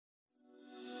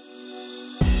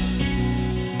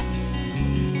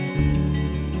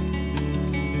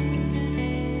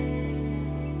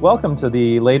Welcome to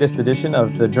the latest edition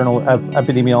of the Journal of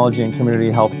Epidemiology and Community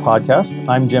Health podcast.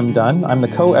 I'm Jim Dunn. I'm the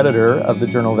co-editor of the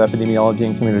Journal of Epidemiology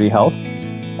and Community Health.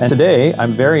 And today,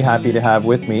 I'm very happy to have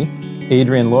with me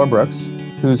Adrian Lohrbrooks,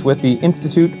 who's with the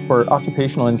Institute for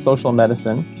Occupational and Social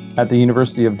Medicine at the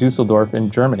University of Dusseldorf in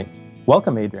Germany.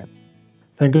 Welcome, Adrian.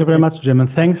 Thank you very much, Jim,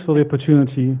 and thanks for the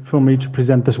opportunity for me to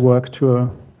present this work to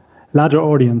a larger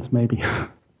audience, maybe.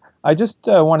 I just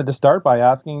wanted to start by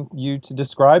asking you to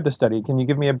describe the study. Can you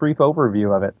give me a brief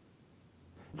overview of it?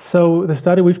 So the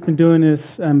study we've been doing is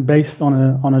based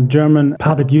on a German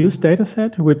public use data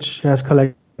set, which has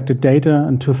collected data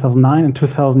in 2009 and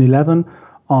 2011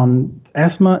 on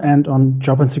asthma and on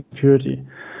job insecurity.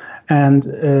 And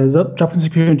job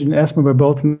insecurity and asthma were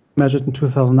both measured in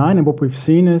 2009, and what we've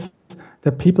seen is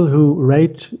that people who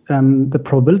rate the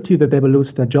probability that they will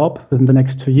lose their job within the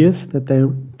next 2 years,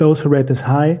 those who rate this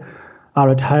high are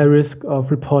at higher risk of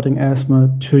reporting asthma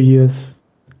 2 years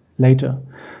later.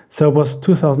 So it was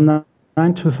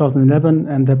 2009, 2011,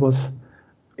 and that was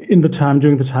during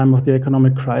the time of the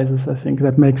economic crisis. I think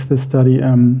that makes this study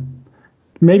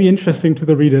maybe interesting to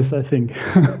the readers, I think.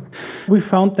 We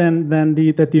found then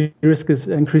that the risk is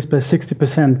increased by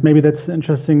 60%. Maybe that's an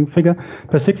interesting figure.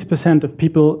 By 60% of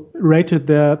people rated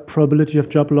their probability of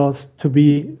job loss to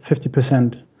be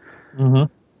 50%. Mm-hmm. Well,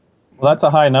 that's a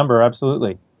high number,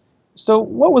 absolutely. So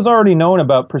what was already known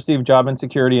about perceived job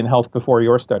insecurity in health before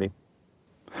your study?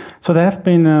 So there have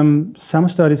been some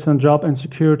studies on job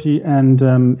insecurity and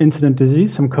incident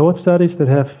disease, some cohort studies that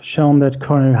have shown that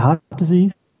coronary heart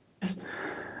disease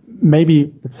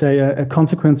maybe, let's say, a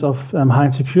consequence of high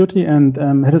insecurity, and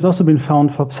it has also been found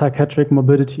for psychiatric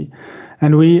morbidity.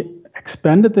 And we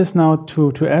expanded this now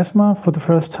to asthma for the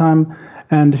first time,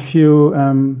 and if you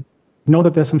know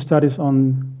that there's some studies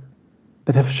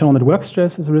that have shown that work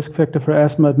stress is a risk factor for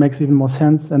asthma, it makes even more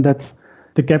sense, and that's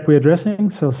the gap we're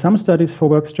addressing. So some studies for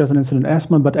work stress and incident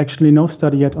asthma, but actually no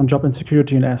study yet on job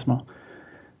insecurity in asthma.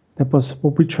 That was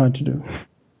what we tried to do.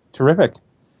 Terrific.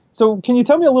 So can you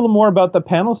tell me a little more about the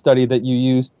panel study that you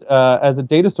used as a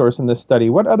data source in this study?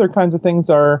 What other kinds of things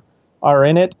are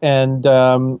in it, and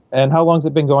how long has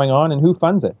it been going on, and who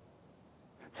funds it?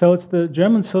 So it's the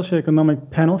German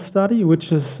Socioeconomic Panel Study,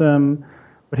 which is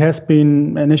it has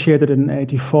been initiated in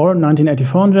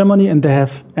 1984 in Germany, and they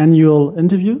have annual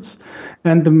interviews.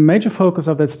 And the major focus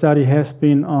of that study has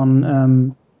been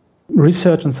on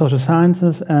research on social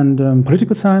sciences and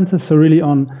political sciences, so really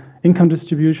on income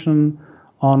distribution,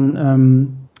 on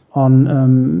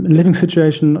living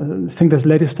situation. I think there's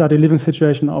latest study, living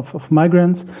situation of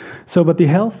migrants. So, but the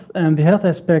health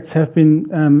aspects have been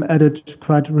added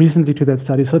quite recently to that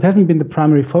study. So it hasn't been the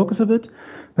primary focus of it,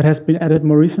 but has been added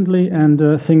more recently. And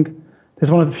I think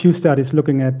there's one of the few studies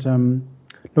looking at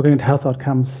health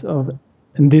outcomes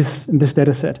in this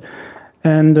data set.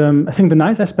 And I think the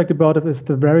nice aspect about it is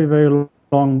the very, very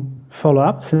long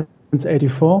follow-up since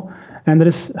 '84. And it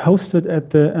is hosted at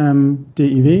the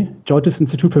DIW, Deutsches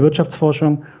Institut für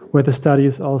Wirtschaftsforschung, where the study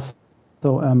is also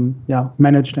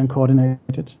managed and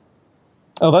coordinated.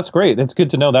 Oh, that's great. That's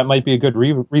good to know. That might be a good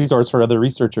resource for other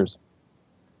researchers.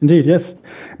 Indeed, yes.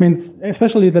 I mean,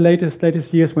 especially the latest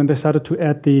years when they started to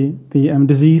add the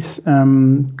disease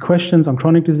questions on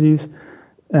chronic disease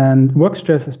and work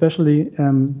stress, especially,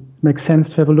 makes sense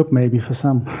to have a look maybe for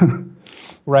some.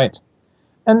 Right.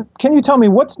 And can you tell me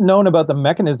what's known about the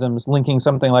mechanisms linking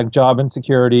something like job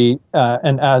insecurity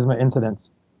and asthma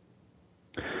incidence?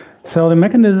 So the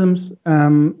mechanisms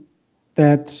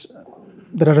that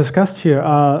are discussed here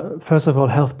are, first of all,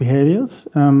 health behaviors.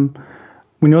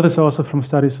 We know this also from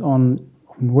studies on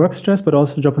work stress, but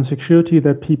also job insecurity,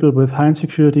 that people with high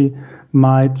insecurity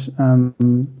might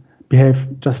behave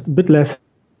just a bit less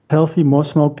healthy, more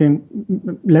smoking,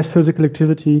 less physical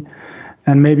activity,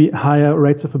 and maybe higher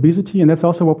rates of obesity. And that's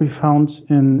also what we found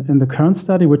in the current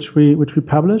study, which we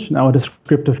published in our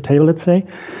descriptive table, let's say.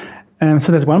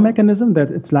 So there's one mechanism,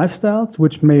 that it's lifestyles,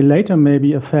 which may later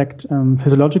maybe affect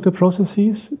physiological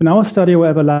processes. In our study,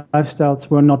 however, lifestyles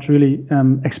were not really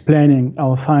explaining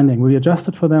our finding. We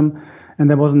adjusted for them, and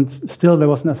there was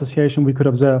an association we could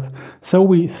observe. So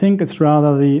we think it's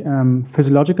rather the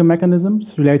physiological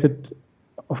mechanisms related,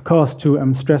 of course, to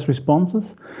stress responses.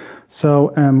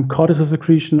 So cortisol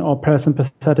secretion or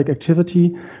parasympathetic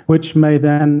activity, which may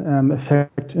then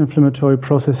affect inflammatory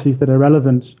processes that are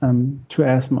relevant to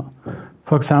asthma.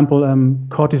 For example,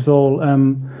 cortisol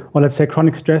or let's say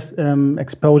chronic stress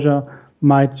exposure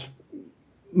might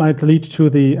lead to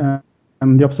the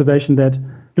observation that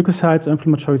leukocytes or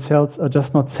inflammatory cells are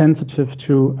just not sensitive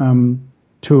to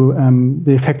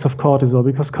the effects of cortisol,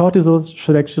 because cortisol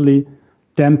should actually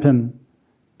dampen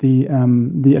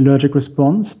the allergic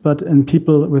response, but in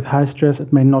people with high stress,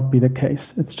 it may not be the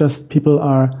case. It's just people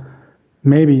are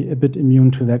maybe a bit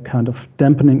immune to that kind of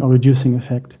dampening or reducing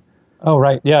effect. Oh,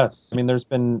 right. Yes. I mean, there's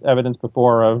been evidence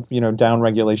before of,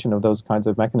 downregulation of those kinds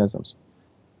of mechanisms.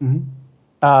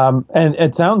 Mm-hmm. And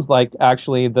it sounds like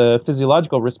actually the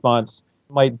physiological response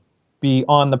might be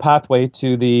on the pathway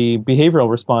to the behavioral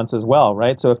response as well,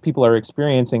 right? So if people are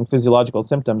experiencing physiological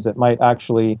symptoms, it might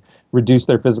actually reduce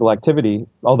their physical activity,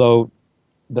 although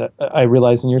I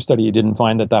realize in your study you didn't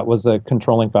find that was a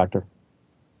controlling factor.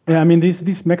 Yeah, I mean,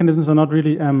 these mechanisms are not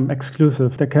really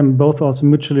exclusive. They can both also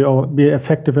mutually or be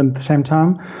effective at the same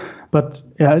time. But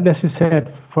yeah, as you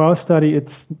said, for our study,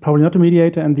 it's probably not a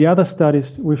mediator. And the other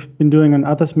studies we've been doing and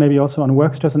others, maybe also on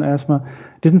work stress and asthma,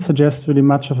 didn't suggest really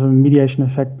much of a mediation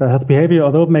effect by health behavior,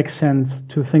 although it makes sense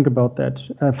to think about that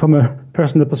from a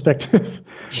personal perspective.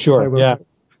 Sure, yeah.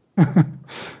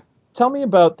 Tell me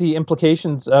about the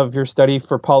implications of your study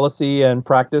for policy and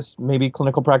practice, maybe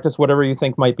clinical practice, whatever you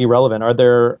think might be relevant. Are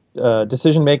there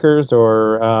decision makers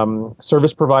or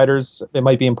service providers it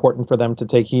might be important for them to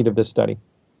take heed of this study?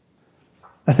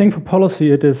 I think for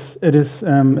policy, it is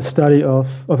a study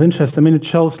of interest. I mean, it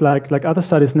shows like other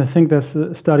studies, and I think there's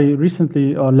a study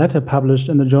recently or letter published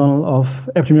in the Journal of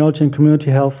Epidemiology and Community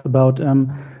Health about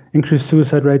increased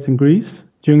suicide rates in Greece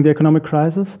during the economic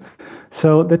crisis.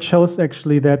 So that shows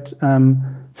actually that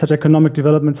such economic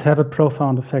developments have a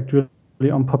profound effect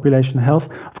really on population health.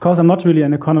 Of course, I'm not really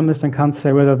an economist and can't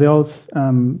say whether those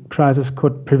crises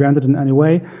could prevent it in any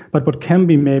way, but what can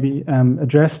be maybe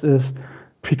addressed is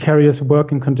precarious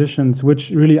working conditions,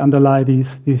 which really underlie these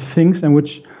things and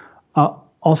which are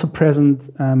also present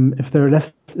if there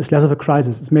is less of a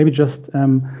crisis. It's maybe just,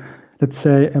 let's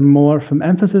say, a more from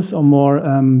emphasis or more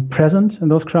present in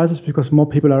those crises because more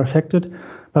people are affected.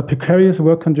 But precarious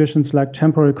work conditions like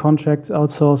temporary contracts,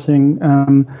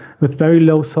 outsourcing, with very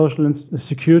low social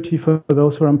security for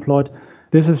those who are employed,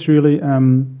 this is really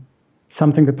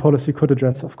something that policy could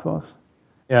address, of course.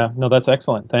 Yeah, no, that's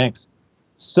excellent. Thanks.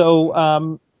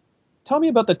 So tell me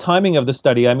about the timing of the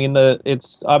study. I mean,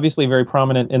 it's obviously very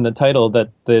prominent in the title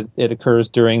that it occurs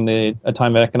during a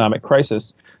time of economic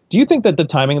crisis. Do you think that the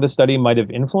timing of the study might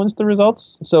have influenced the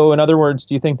results? So in other words,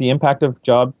 do you think the impact of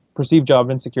perceived job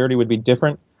insecurity would be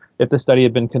different if the study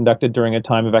had been conducted during a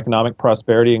time of economic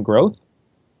prosperity and growth?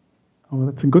 Oh,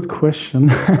 that's a good question.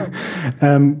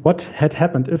 What had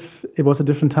happened if it was a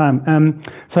different time?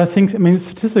 So I think,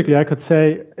 statistically, I could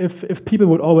say if people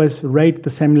would always rate the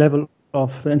same level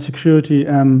of insecurity,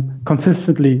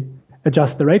 consistently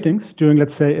adjust the ratings during,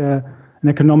 let's say, a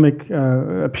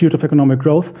period of economic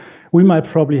growth, we might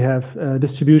probably have a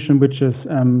distribution which is,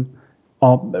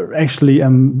 or actually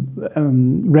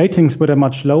ratings that are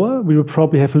much lower. We would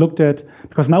probably have looked at,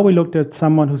 because now we looked at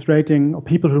someone who's rating, or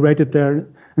people who rated their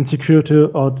insecurity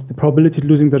or the probability of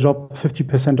losing their job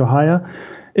 50% or higher.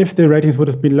 If the ratings would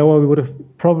have been lower, we would have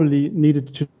probably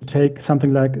needed to take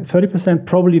something like 30%.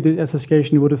 Probably the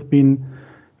association would have been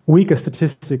weaker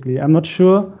statistically. I'm not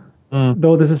sure,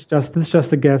 though this is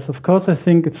just a guess. Of course, I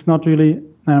think it's not really,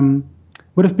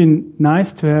 would have been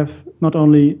nice to have not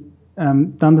only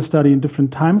done the study in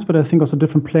different times, but I think also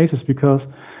different places, because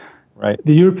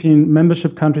the European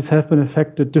membership countries have been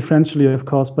affected differentially, of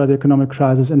course, by the economic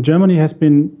crisis. And Germany has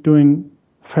been doing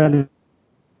fairly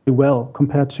well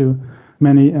compared to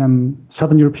many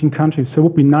southern European countries. So it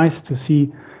would be nice to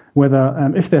see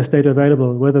whether, if there's data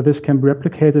available, whether this can be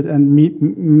replicated and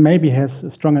maybe has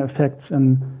stronger effects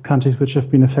in countries which have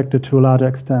been affected to a larger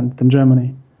extent than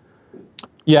Germany.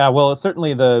 Yeah, well,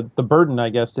 certainly the burden, I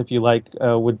guess, if you like,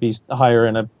 would be higher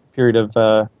in a period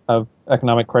of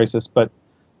economic crisis. But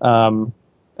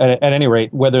at any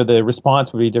rate, whether the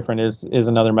response would be different is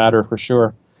another matter for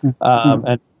sure.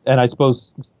 And I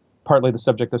suppose partly the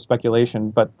subject of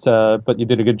speculation, but you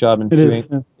did a good job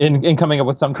in coming up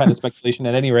with some kind of speculation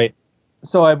at any rate.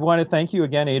 So I want to thank you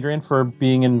again, Adrian, for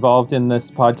being involved in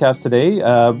this podcast today.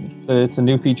 It's a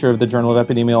new feature of the Journal of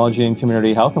Epidemiology and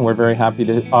Community Health, and we're very happy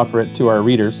to offer it to our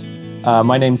readers.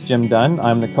 My name's Jim Dunn.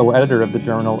 I'm the co-editor of the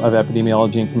Journal of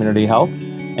Epidemiology and Community Health,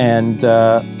 and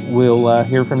we'll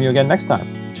hear from you again next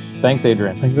time. Thanks,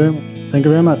 Adrian. Thank you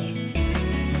very much.